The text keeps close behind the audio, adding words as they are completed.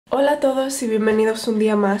Hola a todos y bienvenidos un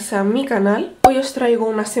día más a mi canal. Hoy os traigo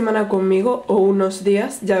una semana conmigo, o unos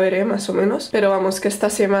días, ya veré más o menos. Pero vamos, que esta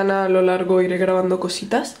semana a lo largo iré grabando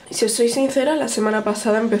cositas. Si os soy sincera, la semana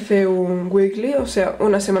pasada empecé un weekly, o sea,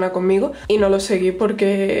 una semana conmigo, y no lo seguí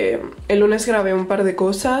porque el lunes grabé un par de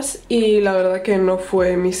cosas y la verdad que no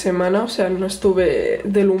fue mi semana, o sea, no estuve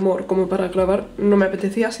del humor como para grabar, no me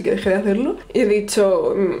apetecía, así que dejé de hacerlo. Y he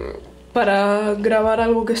dicho, para grabar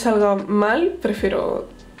algo que salga mal,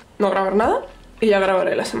 prefiero no grabar nada y ya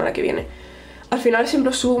grabaré la semana que viene. Al final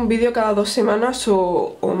siempre subo un vídeo cada 2 semanas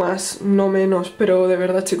o más, no menos, pero de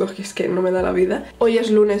verdad chicos que es que no me da la vida. Hoy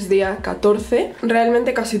es lunes día 14,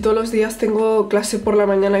 realmente casi todos los días tengo clase por la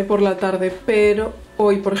mañana y por la tarde, pero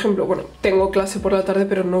hoy por ejemplo, bueno, tengo clase por la tarde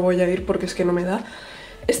pero no voy a ir porque es que no me da.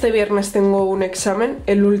 Este viernes tengo un examen,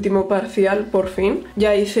 el último parcial, por fin.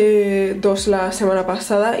 Ya hice 2 la semana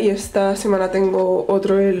pasada y esta semana tengo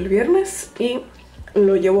otro el viernes y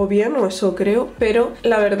lo llevo bien, o eso creo, pero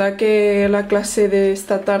la verdad que la clase de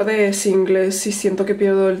esta tarde es inglés y siento que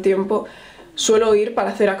pierdo el tiempo. Suelo ir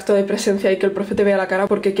para hacer acto de presencia y que el profe te vea la cara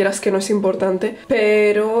porque quieras que no es importante,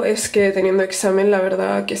 pero es que teniendo examen la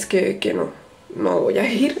verdad que es que no voy a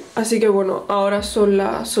ir. Así que bueno, ahora son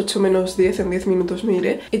las 8 menos 10, en 10 minutos me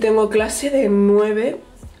iré. Y tengo clase de 9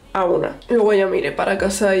 a 1. Luego ya me iré para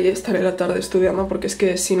casa y estaré la tarde estudiando porque es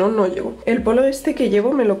que si no, no llego. El polo este que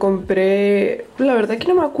llevo me lo compré... La verdad que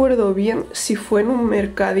no me acuerdo bien si fue en un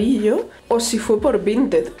mercadillo o si fue por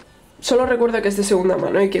Vinted. Solo recuerdo que es de segunda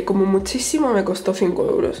mano y que como muchísimo me costó 5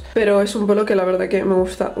 euros. Pero es un polo que la verdad que me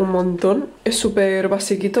gusta un montón. Es súper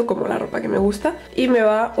basiquito como la ropa que me gusta. Y me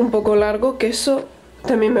va un poco largo, que eso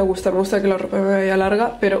también me gusta. Me gusta que la ropa me vaya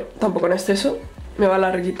larga, pero tampoco en exceso. Me va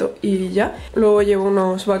larguito y ya. Luego llevo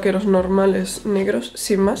unos vaqueros normales negros,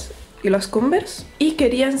 sin más, y las Converse. Y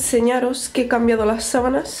quería enseñaros que he cambiado las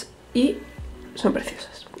sábanas y son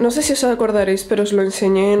preciosas. No sé si os acordaréis, pero os lo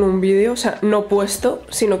enseñé en un vídeo, o sea, no puesto,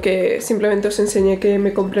 sino que simplemente os enseñé que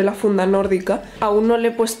me compré la funda nórdica. Aún no le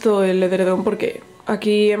he puesto el edredón porque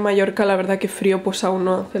aquí en Mallorca la verdad que frío pues aún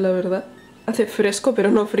no hace, la verdad. Hace fresco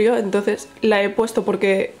pero no frío, entonces la he puesto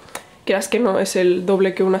porque quieras que no es el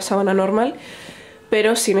doble que una sábana normal,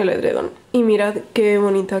 pero sin el edredón. Y mirad qué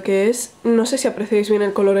bonita que es. No sé si apreciáis bien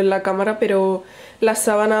el color en la cámara, pero la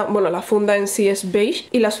sábana, bueno, la funda en sí es beige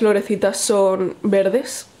y las florecitas son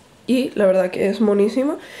verdes. Y la verdad que es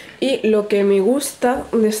monísimo. Y lo que me gusta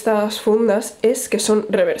de estas fundas es que son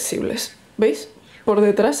reversibles. ¿Veis? Por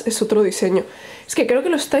detrás es otro diseño. Es que creo que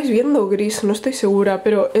lo estáis viendo gris, no estoy segura,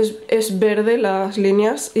 pero es verde las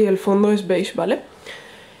líneas y el fondo es beige, ¿vale?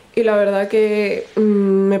 Y la verdad que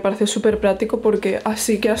me parece súper práctico porque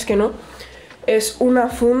así que no, es una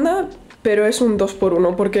funda, pero es un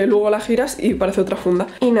 2x1 porque luego la giras y parece otra funda.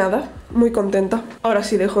 Y nada, muy contenta. Ahora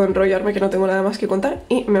sí dejo de enrollarme que no tengo nada más que contar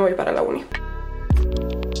y me voy para la uni.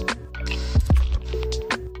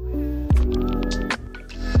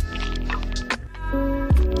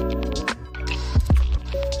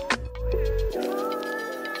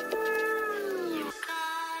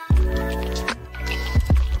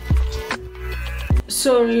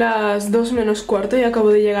 Son las 2 menos cuarto y acabo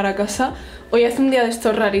de llegar a casa. Hoy hace un día de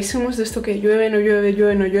estos rarísimos, de esto que llueve, no llueve,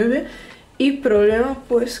 llueve, no llueve. Y problema,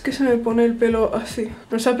 pues que se me pone el pelo así.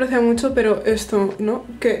 No se aprecia mucho, pero esto, ¿no?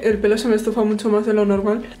 Que el pelo se me estufa mucho más de lo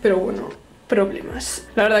normal. Pero bueno, problemas.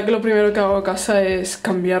 La verdad que lo primero que hago a casa es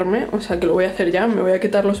cambiarme, o sea que lo voy a hacer ya. Me voy a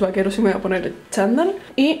quitar los vaqueros y me voy a poner el chándal.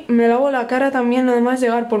 Y me lavo la cara también nada más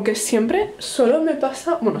llegar, porque siempre solo me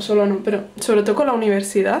pasa, bueno, solo no, pero sobre todo con la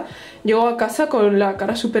universidad, llego a casa con la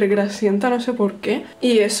cara súper grasienta, no sé por qué.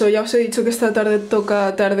 Y eso, ya os he dicho que esta tarde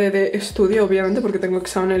toca tarde de estudio, obviamente, porque tengo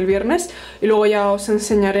examen el viernes. Y luego ya os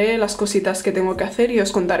enseñaré las cositas que tengo que hacer y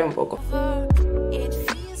os contaré un poco.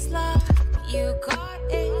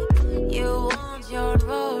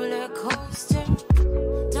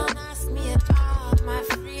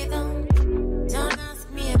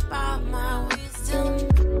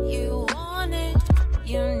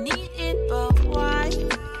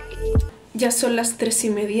 Ya son las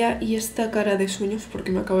 3:30 y esta cara de sueños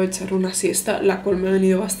porque me acabo de echar una siesta, la cual me ha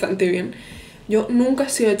venido bastante bien. Yo nunca he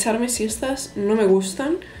sido echarme siestas, no me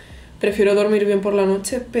gustan, prefiero dormir bien por la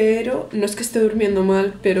noche, pero no es que esté durmiendo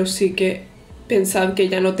mal, pero sí que pensad que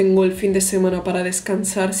ya no tengo el fin de semana para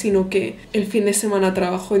descansar, sino que el fin de semana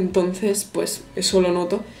trabajo, entonces pues eso lo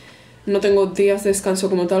noto. No tengo días de descanso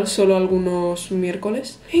como tal, solo algunos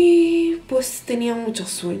miércoles. Y pues tenía mucho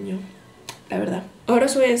sueño, la verdad. Ahora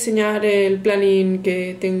os voy a enseñar el planning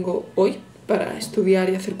que tengo hoy para estudiar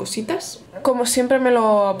y hacer cositas. Como siempre me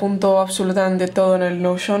lo apunto absolutamente todo en el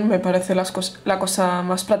Notion, me parece la cosa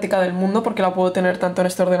más práctica del mundo porque la puedo tener tanto en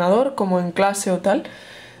este ordenador como en clase o tal.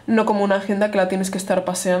 no como una agenda que la tienes que estar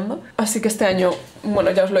paseando. Así que este año,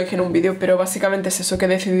 bueno, ya os lo dije en un vídeo, pero básicamente es eso, que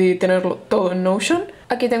decidí tenerlo todo en Notion.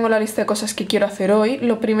 Aquí tengo la lista de cosas que quiero hacer hoy.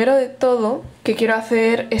 Lo primero de todo que quiero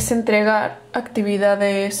hacer es entregar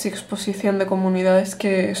actividades y exposición de comunidades,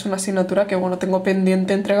 que es una asignatura que, bueno, tengo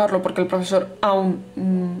pendiente entregarlo porque el profesor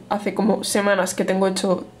aún hace como semanas que tengo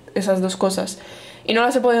hecho esas dos cosas y no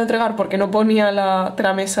las he podido entregar porque no ponía la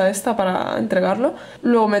tramesa esta para entregarlo.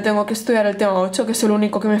 Luego me tengo que estudiar el tema 8, que es el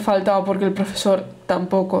único que me faltaba porque el profesor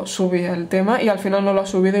tampoco subía el tema y al final no lo ha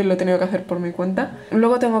subido y lo he tenido que hacer por mi cuenta.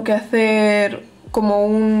 Luego tengo que hacer como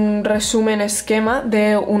un resumen esquema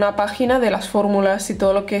de una página de las fórmulas y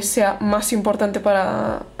todo lo que sea más importante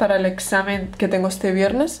para el examen que tengo este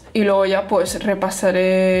viernes. Y luego ya pues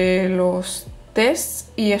repasaré los tests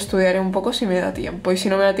y estudiaré un poco si me da tiempo. Y si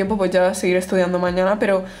no me da tiempo pues ya seguiré estudiando mañana,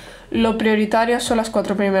 pero lo prioritario son las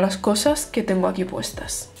 4 primeras cosas que tengo aquí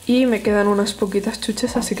puestas. Y me quedan unas poquitas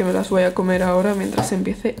chuches, así que me las voy a comer ahora mientras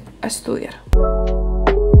empiece a estudiar.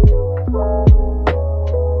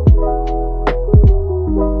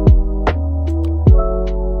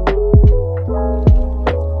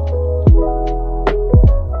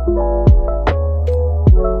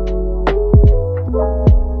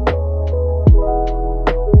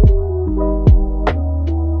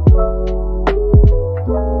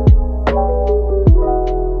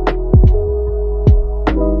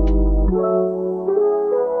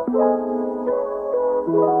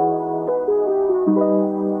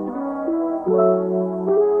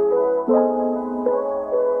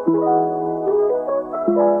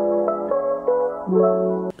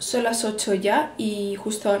 Son las 8 ya y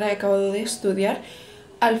justo ahora he acabado de estudiar.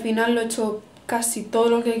 Al final lo he hecho casi todo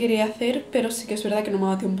lo que quería hacer, pero sí que es verdad que no me ha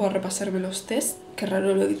dado tiempo a repasarme los tests. Qué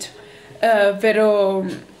raro lo he dicho. Pero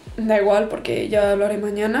da igual porque ya lo haré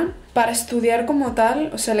mañana. Para estudiar como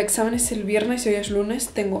tal, o sea, el examen es el viernes y hoy es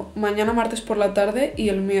lunes, tengo mañana martes por la tarde y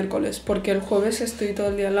el miércoles, porque el jueves estoy todo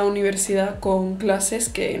el día en la universidad con clases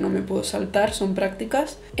que no me puedo saltar, son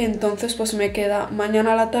prácticas. Entonces pues me queda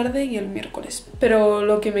mañana a la tarde y el miércoles. Pero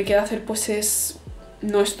lo que me queda hacer pues es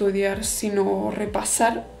no estudiar, sino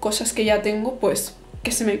repasar cosas que ya tengo, pues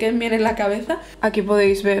que se me queden bien en la cabeza. Aquí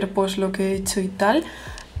podéis ver pues lo que he hecho y tal.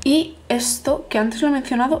 Y esto, que antes lo he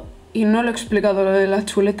mencionado y no lo he explicado, lo de la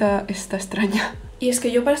chuleta está extraña. Y es que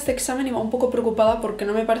yo para este examen iba un poco preocupada porque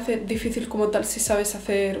no me parece difícil como tal si sabes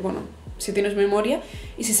hacer, bueno, si tienes memoria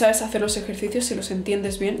y si sabes hacer los ejercicios, si los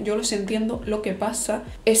entiendes bien. Yo los entiendo, lo que pasa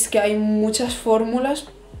es que hay muchas fórmulas,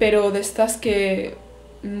 pero de estas que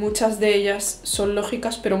muchas de ellas son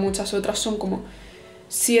lógicas, pero muchas otras son como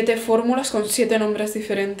 7 fórmulas con 7 nombres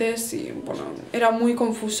diferentes y bueno, era muy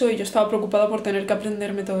confuso y yo estaba preocupada por tener que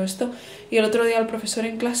aprenderme todo esto. Y el otro día el profesor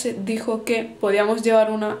en clase dijo que podíamos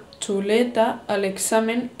llevar una chuleta al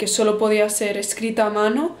examen que solo podía ser escrita a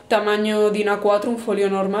mano, tamaño DIN A4, un folio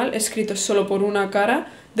normal, escrito solo por una cara,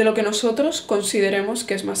 de lo que nosotros consideremos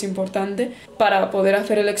que es más importante para poder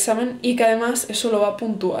hacer el examen y que además eso lo va a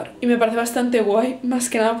puntuar. Y me parece bastante guay, más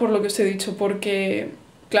que nada por lo que os he dicho, porque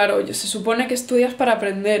claro, se supone que estudias para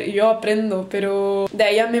aprender y yo aprendo, pero de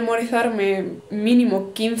ahí a memorizarme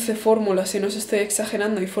mínimo 15 fórmulas, y no os estoy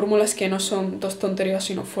exagerando, y fórmulas que no son dos tonterías,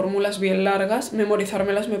 sino fórmulas bien largas,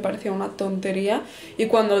 memorizármelas me parecía una tontería. Y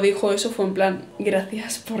cuando dijo eso fue en plan,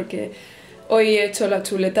 gracias, porque hoy he hecho la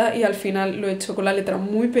chuleta y al final lo he hecho con la letra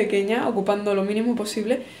muy pequeña, ocupando lo mínimo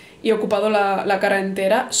posible, y he ocupado la cara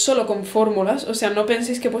entera solo con fórmulas. O sea, no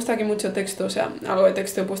penséis que he puesto aquí mucho texto, o sea, algo de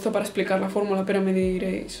texto he puesto para explicar la fórmula, pero me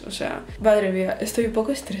diréis, o sea, madre mía, estoy un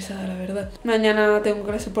poco estresada, la verdad. Mañana tengo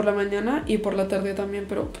clase por la mañana y por la tarde también,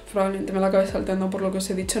 pero probablemente me la acabe saltando por lo que os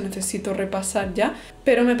he dicho, necesito repasar ya.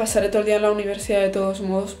 Pero me pasaré todo el día en la universidad de todos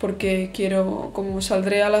modos porque quiero, como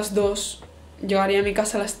saldré a las 2, llegaría a mi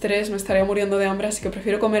casa a las 3, me estaría muriendo de hambre, así que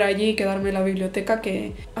prefiero comer allí y quedarme en la biblioteca,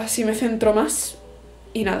 que así me centro más.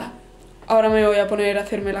 Y nada, ahora me voy a poner a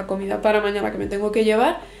hacerme la comida para mañana que me tengo que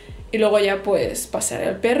llevar y luego ya pues pasearé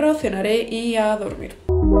al perro, cenaré y a dormir.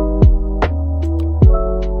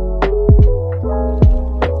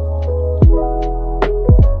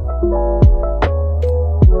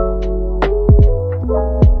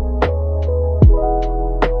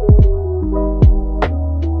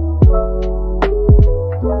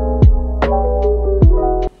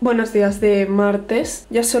 Buenos días de martes,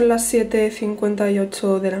 ya son las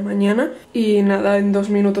 7:58 de la mañana y nada, en 2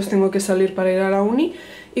 minutos tengo que salir para ir a la uni.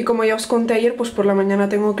 Y como ya os conté ayer, pues por la mañana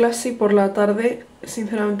tengo clase y por la tarde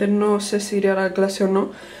sinceramente no sé si iré a la clase o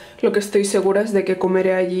no. Lo que estoy segura es de que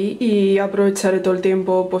comeré allí y aprovecharé todo el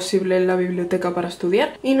tiempo posible en la biblioteca para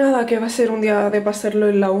estudiar. Y nada, que va a ser un día de pasarlo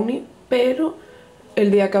en la uni, pero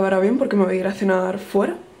el día acabará bien porque me voy a ir a cenar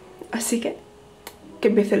fuera, así que que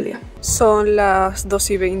empiece el día. Son las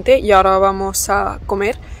 2:20 y ahora vamos a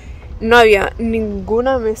comer. No había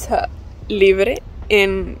ninguna mesa libre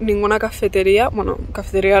en ninguna cafetería, bueno,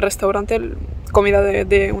 cafetería, restaurante, comida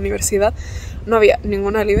de universidad. No había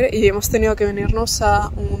ninguna libre y hemos tenido que venirnos a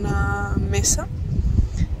una mesa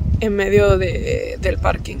en medio del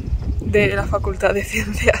parking de la Facultad de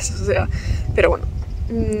Ciencias, o sea, pero bueno,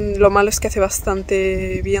 lo malo es que hace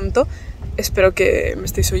bastante viento. Espero que me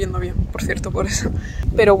estéis oyendo bien, por cierto, por eso.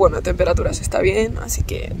 Pero bueno, temperaturas está bien, así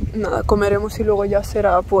que nada, comeremos y luego ya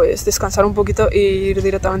será pues descansar un poquito e ir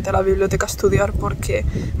directamente a la biblioteca a estudiar, porque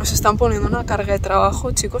nos están poniendo una carga de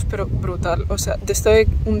trabajo, chicos, pero brutal. O sea, de esto de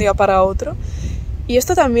un día para otro. Y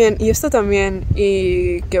esto también,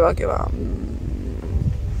 y que va.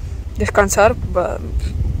 Descansar va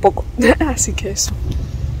poco, así que eso.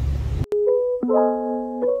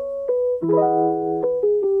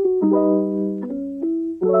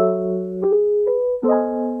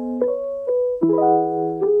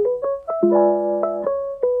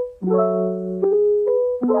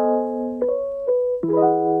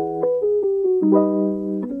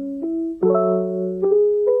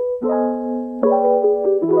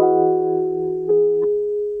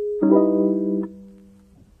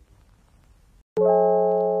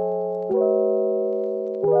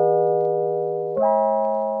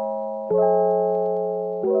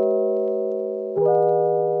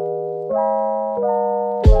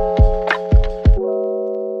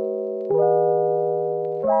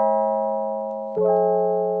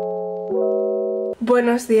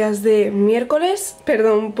 Buenos días de miércoles,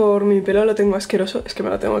 perdón por mi pelo, lo tengo asqueroso, es que me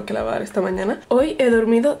lo tengo que lavar esta mañana. Hoy he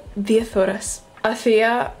dormido 10 horas,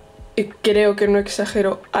 hacía, y creo que no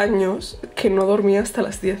exagero, años que no dormía hasta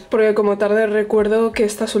las 10. Porque como tarde recuerdo que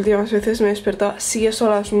estas últimas veces me despertaba, sí, eso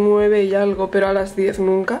a las 9 y algo, pero a las 10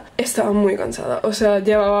 nunca. Estaba muy cansada, o sea,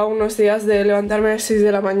 llevaba unos días de levantarme a las 6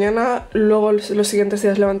 de la mañana, luego los siguientes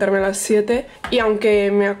días levantarme a las 7, y aunque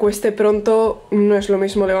me acueste pronto, no es lo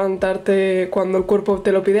mismo levantarte cuando el cuerpo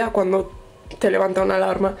te lo pide a cuando te levanta una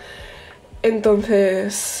alarma.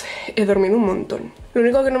 Entonces he dormido un montón. Lo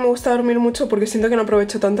único que no me gusta dormir mucho porque siento que no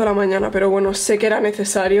aprovecho tanto la mañana, pero bueno, sé que era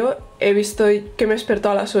necesario. He visto que me he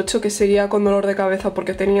despertado a las 8, que seguía con dolor de cabeza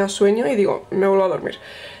porque tenía sueño y digo, me vuelvo a dormir.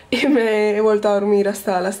 Y me he vuelto a dormir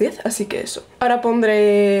hasta las 10, así que eso. Ahora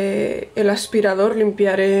pondré el aspirador,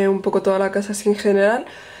 limpiaré un poco toda la casa así en general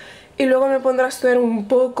y luego me pondré a estudiar un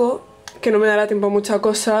poco, que no me dará tiempo a mucha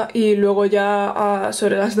cosa, y luego ya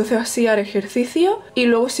sobre las 12 así haré ejercicio y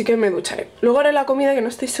luego sí que me ducharé. Luego haré la comida, que no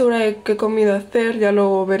estoy segura de qué comida hacer, ya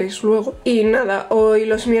lo veréis luego. Y nada, hoy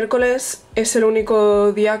los miércoles es el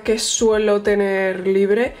único día que suelo tener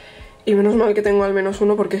libre y menos mal que tengo al menos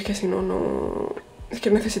uno porque es que si no, no... es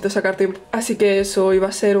que necesito sacar tiempo. Así que eso, hoy va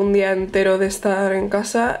a ser un día entero de estar en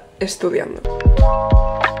casa estudiando.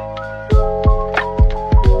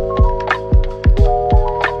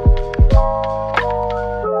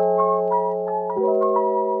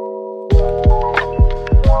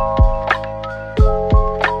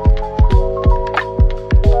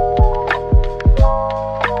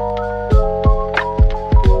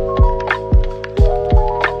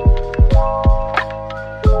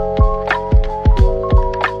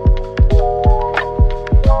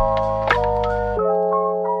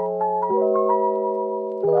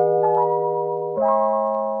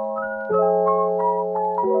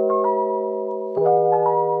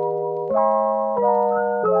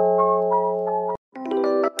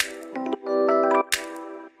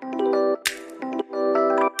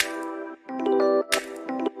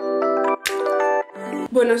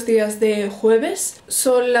 Buenos días de jueves,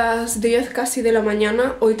 son las 10 casi de la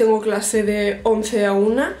mañana. Hoy tengo clase de 11 a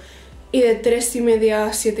 1 y de 3:30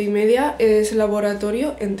 a 7:30 es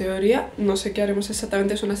laboratorio, en teoría. No sé qué haremos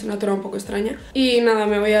exactamente, es una asignatura un poco extraña. Y nada,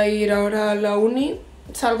 me voy a ir ahora a la uni.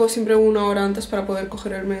 Salgo siempre una hora antes para poder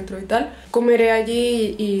coger el metro y tal. Comeré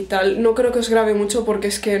allí y tal. No creo que os grabe mucho porque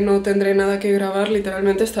es que no tendré nada que grabar.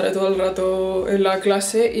 Literalmente estaré todo el rato en la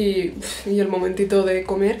clase y el momentito de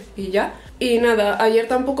comer y ya. Y nada, ayer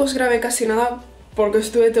tampoco os grabé casi nada porque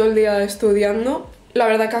estuve todo el día estudiando. La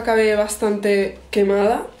verdad que acabé bastante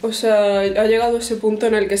quemada. O sea, ha llegado ese punto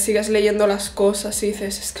en el que sigues leyendo las cosas y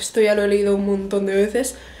dices, es que esto ya lo he leído un montón de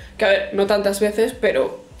veces. Que a ver, no tantas veces,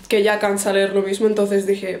 pero que ya cansa leer lo mismo. Entonces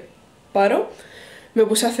dije, paro. Me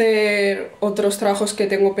puse a hacer otros trabajos que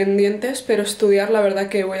tengo pendientes, pero estudiar la verdad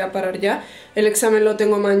que voy a parar ya. El examen lo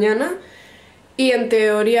tengo mañana y en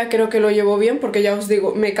teoría creo que lo llevo bien porque ya os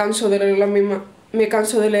digo, me canso de leer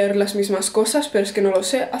las mismas cosas, pero es que no lo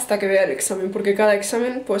sé hasta que vea el examen, porque cada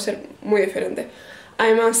examen puede ser muy diferente.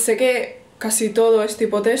 Además sé que casi todo es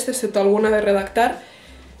tipo test, excepto alguna de redactar,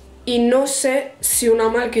 y no sé si una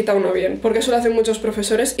mal quita una bien, porque eso lo hacen muchos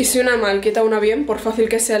profesores, y si una mal quita una bien, por fácil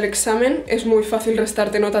que sea el examen, es muy fácil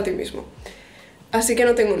restarte nota a ti mismo. Así que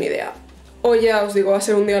no tengo ni idea. Hoy ya os digo, va a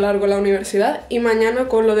ser un día largo en la universidad y mañana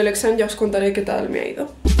con lo del examen ya os contaré qué tal me ha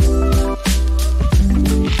ido.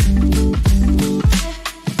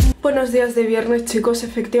 Buenos días de viernes, chicos.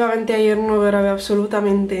 Efectivamente ayer no grabé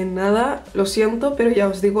absolutamente nada, lo siento, pero ya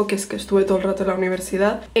os digo que es que estuve todo el rato en la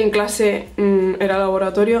universidad. En clase era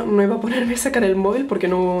laboratorio, no iba a ponerme a sacar el móvil porque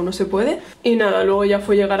no se puede. Y nada, luego ya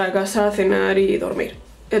fue llegar a casa, cenar y dormir.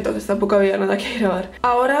 Entonces tampoco había nada que grabar.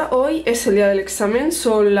 Ahora, hoy es el día del examen,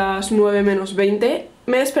 son las 9 menos 20.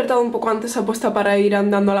 Me he despertado un poco antes aposta para ir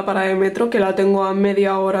andando a la parada de metro, que la tengo a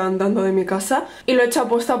media hora andando de mi casa. Y lo he hecho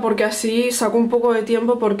aposta porque así saco un poco de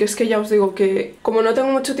tiempo, porque es que ya os digo que como no tengo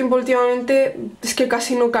mucho tiempo últimamente, es que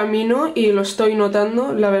casi no camino y lo estoy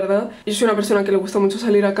notando, la verdad. Yo soy una persona que le gusta mucho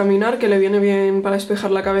salir a caminar, que le viene bien para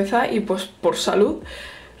despejar la cabeza y pues por salud.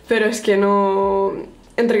 Pero es que no...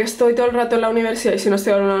 Entre que estoy todo el rato en la universidad y si no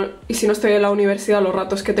estoy en la universidad, los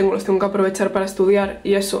ratos que tengo los tengo que aprovechar para estudiar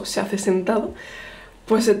y eso se hace sentado,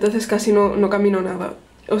 pues entonces casi no camino nada.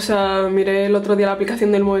 O sea, miré el otro día la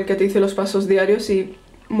aplicación del móvil que te dice los pasos diarios y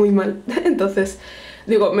muy mal. Entonces,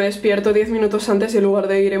 digo, me despierto 10 minutos antes y en lugar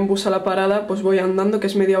de ir en bus a la parada, pues voy andando, que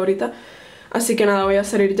es media horita. Así que nada, voy a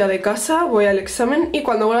salir ya de casa, voy al examen y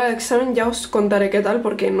cuando vuelva al examen ya os contaré qué tal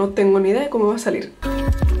porque no tengo ni idea de cómo va a salir.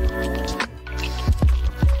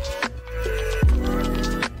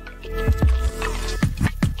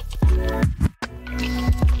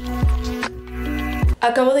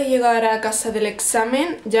 Acabo de llegar a casa del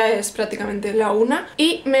examen, ya es prácticamente la 1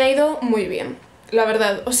 y me ha ido muy bien, la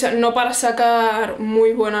verdad. O sea, no para sacar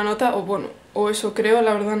muy buena nota, o bueno, o eso creo,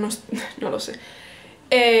 la verdad no lo sé.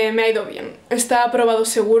 Me ha ido bien, está aprobado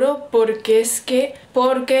seguro porque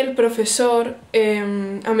el profesor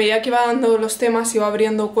a medida que iba dando los temas iba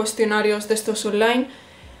abriendo cuestionarios de estos online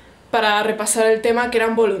para repasar el tema que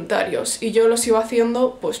eran voluntarios y yo los iba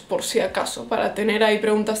haciendo pues por si acaso, para tener ahí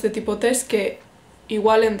preguntas de tipo test que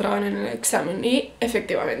igual entraban en el examen y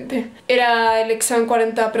efectivamente. Era el examen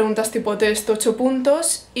 40 preguntas tipo test 8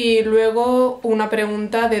 puntos y luego una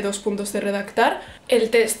pregunta de 2 puntos de redactar. El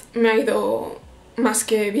test me ha ido más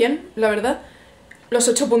que bien, la verdad. Los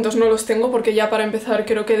 8 puntos no los tengo porque ya para empezar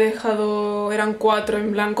creo que he dejado, eran 4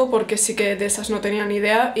 en blanco porque sí que de esas no tenía ni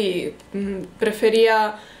idea y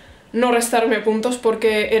prefería no restarme puntos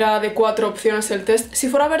porque era de 4 opciones el test. Si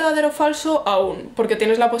fuera verdadero o falso, aún, porque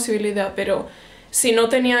tienes la posibilidad, pero si no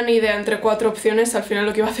tenía ni idea entre 4 opciones, al final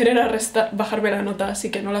lo que iba a hacer era bajarme la nota,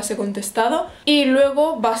 así que no las he contestado. Y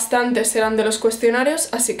luego bastantes eran de los cuestionarios,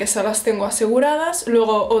 así que esas las tengo aseguradas.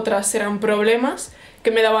 Luego otras eran problemas,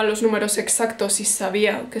 que me daban los números exactos y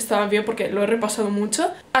sabía que estaban bien porque lo he repasado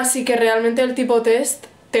mucho. Así que realmente el tipo test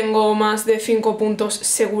tengo más de 5 puntos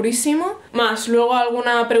segurísimo. Más luego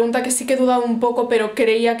alguna pregunta que sí que he dudado un poco, pero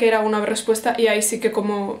creía que era una respuesta y ahí sí que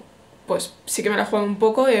pues sí que me la he jugado un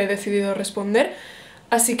poco y he decidido responder.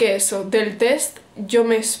 Así que eso, del test yo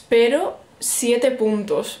me espero 7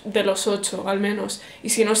 puntos de los 8 al menos. Y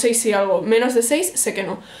si no 6 y algo, menos de 6 sé que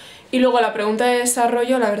no. Y luego la pregunta de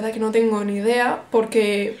desarrollo, la verdad que no tengo ni idea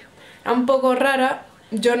porque era un poco rara.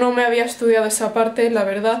 Yo no me había estudiado esa parte, la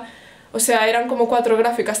verdad. O sea, eran como 4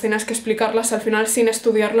 gráficas, tenías que explicarlas. Al final sin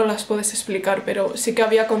estudiarlo las puedes explicar, pero sí que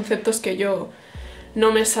había conceptos que yo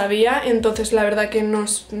no me sabía, entonces la verdad que no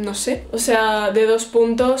sé. O sea, de 2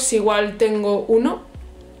 puntos igual tengo 1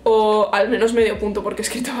 o al menos medio punto porque he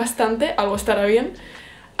escrito bastante, algo estará bien.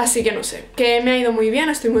 Así que no sé, que me ha ido muy bien,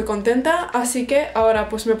 estoy muy contenta, así que ahora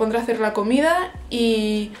pues me pondré a hacer la comida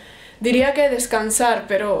y diría que descansar,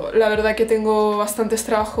 pero la verdad que tengo bastantes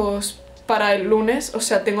trabajos para el lunes, o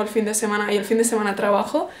sea, tengo el fin de semana y el fin de semana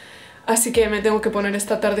trabajo. Así que me tengo que poner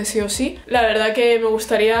esta tarde sí o sí. La verdad que me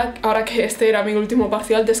gustaría, ahora que este era mi último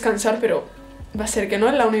parcial, descansar, pero va a ser que no,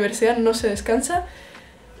 en la universidad no se descansa.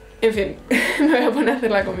 En fin, me voy a poner a hacer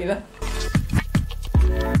la comida.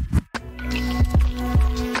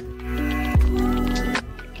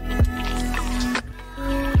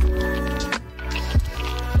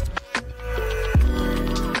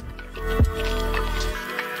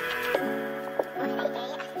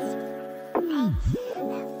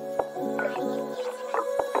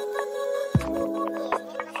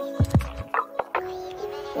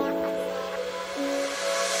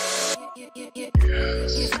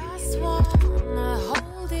 Just wanna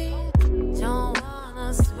hold it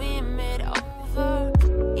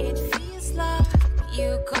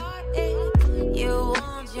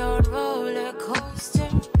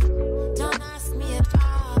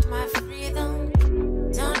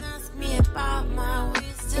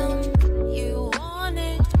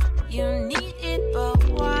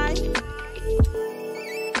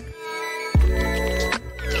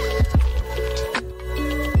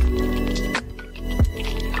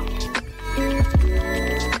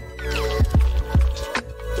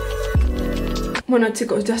Bueno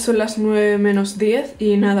chicos, ya son las 9 menos 10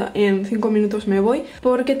 y nada, en 5 minutos me voy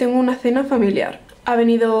porque tengo una cena familiar. Ha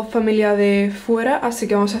venido familia de fuera, así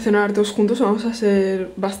que vamos a cenar todos juntos, vamos a ser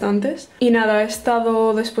bastantes. Y nada, he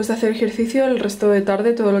estado después de hacer ejercicio el resto de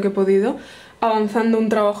tarde, todo lo que he podido, avanzando un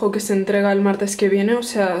trabajo que se entrega el martes que viene, o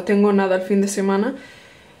sea, tengo nada el fin de semana.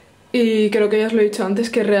 Y creo que ya os lo he dicho antes,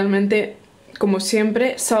 que realmente, como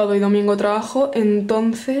siempre, sábado y domingo trabajo,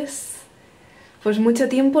 entonces pues mucho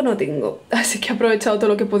tiempo no tengo. Así que he aprovechado todo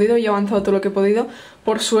lo que he podido y he avanzado todo lo que he podido.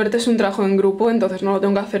 Por suerte es un trabajo en grupo, entonces no lo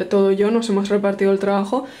tengo que hacer todo yo, nos hemos repartido el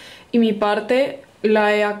trabajo. Y mi parte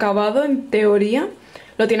la he acabado en teoría.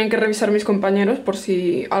 Lo tienen que revisar mis compañeros por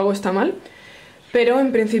si algo está mal. Pero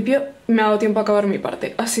en principio me ha dado tiempo a acabar mi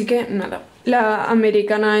parte, así que nada. La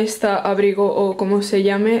americana esta, abrigo o como se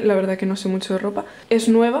llame, la verdad que no sé mucho de ropa, es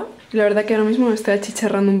nueva. La verdad que ahora mismo me está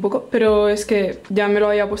achicharrando un poco, pero es que ya me lo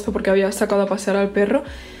había puesto porque había sacado a pasear al perro,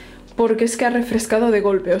 porque es que ha refrescado de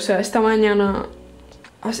golpe. O sea, esta mañana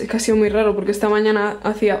ha sido muy raro porque esta mañana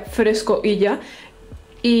hacía fresco y ya,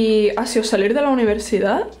 y ha sido salir de la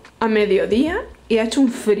universidad a mediodía y ha hecho un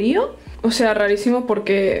frío. O sea, rarísimo,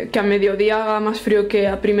 porque que a mediodía haga más frío que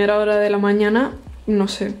a primera hora de la mañana, no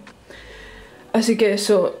sé. Así que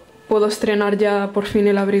eso, puedo estrenar ya por fin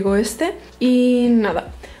el abrigo este. Y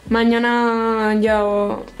nada, mañana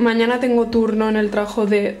tengo turno en el trabajo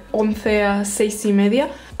de 11 a 6 y media.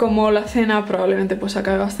 Como la cena probablemente pues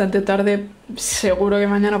acabe bastante tarde, seguro que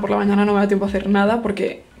mañana por la mañana no me da tiempo a hacer nada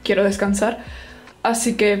porque quiero descansar.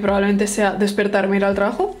 Así que probablemente sea despertarme, ir al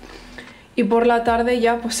trabajo. Y por la tarde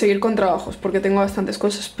ya pues seguir con trabajos, porque tengo bastantes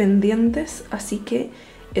cosas pendientes, así que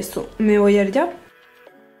eso, me voy a ir ya.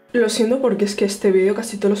 Lo siento porque es que este vídeo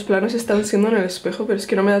casi todos los planos están siendo en el espejo, pero es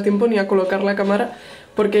que no me da tiempo ni a colocar la cámara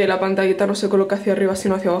porque la pantallita no se coloca hacia arriba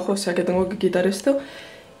sino hacia abajo, o sea que tengo que quitar esto.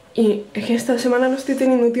 Y es que esta semana no estoy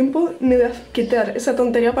teniendo tiempo ni de quitar esa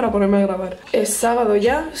tontería para ponerme a grabar. Es sábado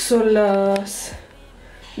ya, son las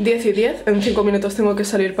 10 y 10, en 5 minutos tengo que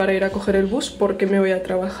salir para ir a coger el bus porque me voy a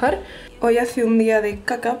trabajar. Hoy hace un día de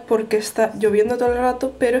caca porque está lloviendo todo el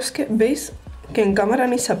rato, pero es que veis que en cámara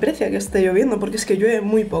ni se aprecia que esté lloviendo porque es que llueve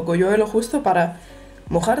muy poco, llueve lo justo para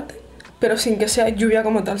mojarte, pero sin que sea lluvia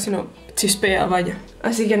como tal, sino chispea, vaya.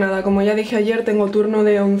 Así que nada, como ya dije ayer, tengo turno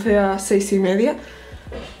de 11 a 6 y media,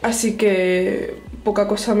 así que poca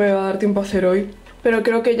cosa me va a dar tiempo a hacer hoy. Pero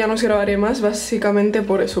creo que ya no os grabaré más, básicamente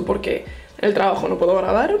por eso, porque el trabajo no puedo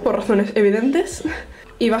grabar, por razones evidentes.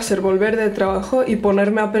 Y va a ser volver de trabajo y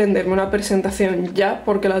ponerme a aprenderme una presentación ya,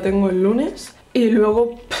 porque la tengo el lunes. Y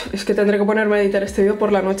luego es que tendré que ponerme a editar este vídeo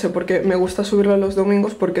por la noche, porque me gusta subirlo los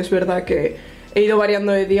domingos, porque es verdad que he ido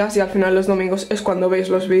variando de días y al final los domingos es cuando veis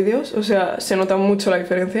los vídeos. O sea, se nota mucho la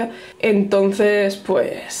diferencia. Entonces,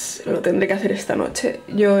 pues lo tendré que hacer esta noche.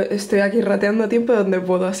 Yo estoy aquí rateando tiempo donde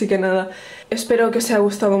puedo, así que nada. Espero que os haya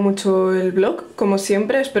gustado mucho el vlog, como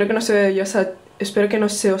siempre. Espero que no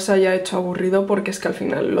se os haya hecho aburrido porque es que al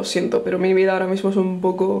final lo siento, pero mi vida ahora mismo es un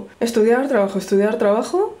poco estudiar,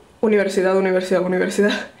 trabajo, universidad, universidad,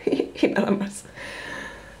 universidad y nada más.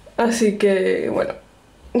 Así que bueno,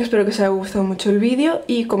 espero que os haya gustado mucho el vídeo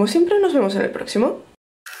y como siempre nos vemos en el próximo.